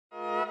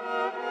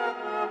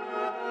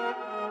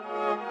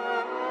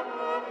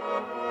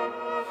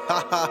It's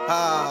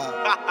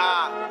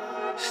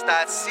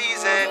that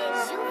season.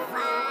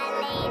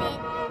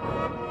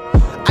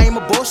 I ain't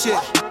a bullshit.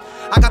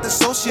 I got the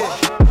soul shit.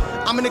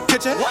 I'm in the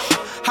kitchen.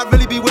 I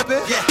really be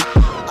whipping.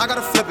 I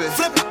gotta flip it.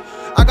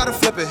 I gotta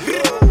flip it.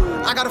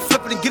 I gotta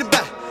flip it and get it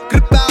back.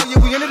 Get it out, yeah,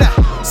 we into that.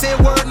 Say a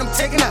word and I'm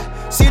taking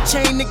that. See a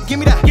chain, nigga, give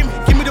me that.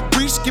 Give me the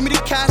breach, give me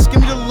the cash,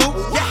 give me the loot.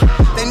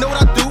 They know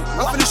what I do.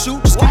 I'm finna shoot,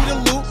 just give me the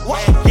loot.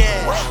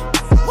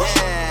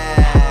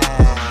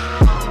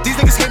 These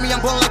niggas hate me,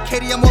 I'm ballin' like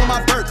Katie, I'm all on my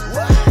bird.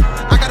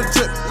 I got a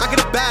drip, I get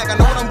a bag, I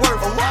know what I'm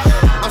worth.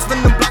 I'm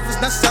spending them blocks if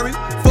it's necessary.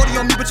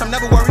 40 on me, bitch, I'm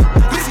never worried.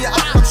 You see it,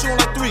 I'm shooting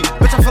like 3.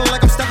 Bitch, I'm feeling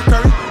like I'm Stephen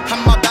Curry.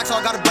 I'm on my back, so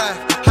I got a bag.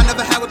 I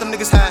never had what them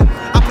niggas had.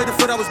 I played the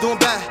foot, I was doing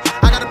bad.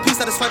 I got a piece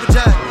that is swipe a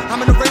jag.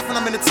 I'm in the race when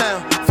I'm in the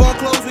town. Four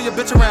clothes with your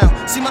bitch around.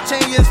 See my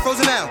chain, yeah, it's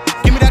frozen now.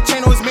 Give me that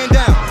chain, always man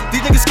down.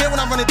 These niggas scared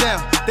when I run it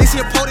down. They see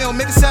a pole, they don't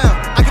make a sound.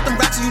 I get them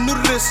racks and you new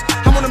to this.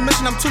 I'm on a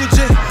mission, I'm too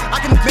legit. I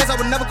can advance, I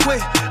would never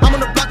quit. I'm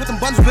on the block with them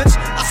buns, bitch.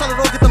 I saw the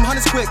road, get them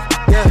hundreds quick.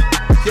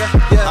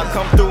 I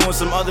come through on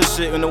some other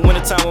shit in the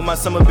wintertime with my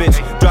summer bitch.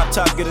 Drop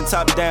top, getting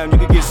top down, you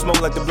can get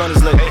smoked like the blunt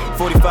is lit.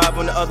 45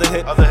 on the other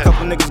hit,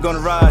 couple niggas gonna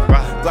ride.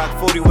 Glock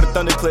 40 with a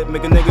thunder clip,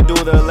 make a nigga do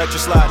the electric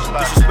slide.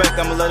 Disrespect,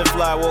 I'ma let it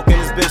fly, walk in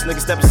this bitch, nigga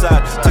step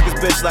aside. Took his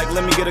bitch like,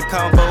 let me get a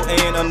combo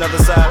and another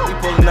side. We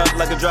pulling up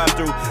like a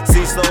drive-through,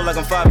 see slow like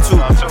I'm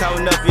 5'2".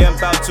 Counting up, yeah, I'm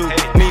about to.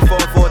 Me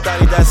falling for a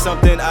thotty, that's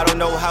something I don't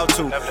know how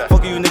to.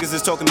 Fuck you niggas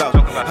is talking about.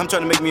 I'm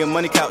trying to make me a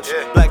money couch.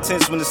 Black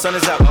tints when the sun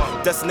is out.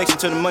 Destination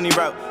to the money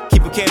route.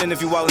 Keep a cannon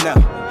if you out now.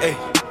 Ay,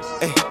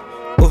 ay,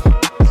 ooh,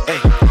 ay.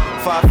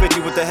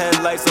 550 with the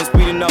headlights, I'm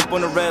speeding up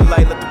on the red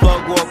light. Let the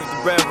plug walk with the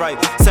bread right.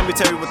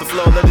 Cemetery with the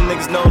flow, let the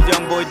niggas know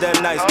young boy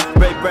dead nice.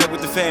 Bread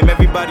with the fam,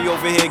 everybody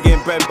over here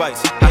getting bread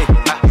bites. Hey,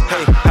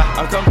 hey,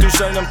 I'm coming through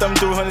shutting, I'm thumbing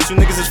through hundreds, you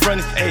niggas is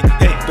friendly. Hey,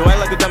 hey, don't act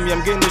like a dummy,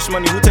 I'm getting this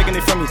money, who taking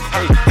it from me?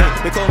 Hey, hey,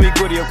 they call me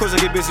Goody, of course I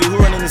get busy,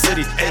 who running the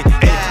city? Hey,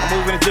 hey, I'm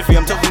moving a jiffy,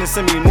 I'm talking to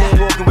Simi,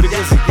 moonwalking with a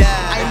glizzy.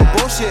 I ain't a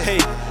bullshit. Hey,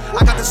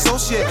 I got the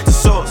soul shit. the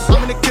sauce.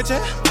 I'm in the kitchen.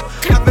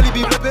 I really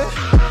be whipping.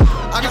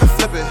 I gotta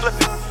flip it.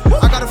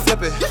 I gotta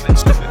flip it.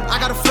 I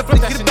gotta flip it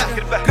and get it back.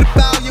 Get it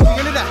out, yeah, we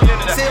into that.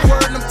 Say a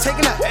word and I'm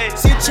taking that.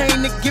 See a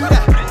chain, nigga, give me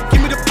that.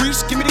 Give me the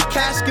breach, give me the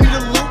cash, give me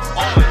the loot.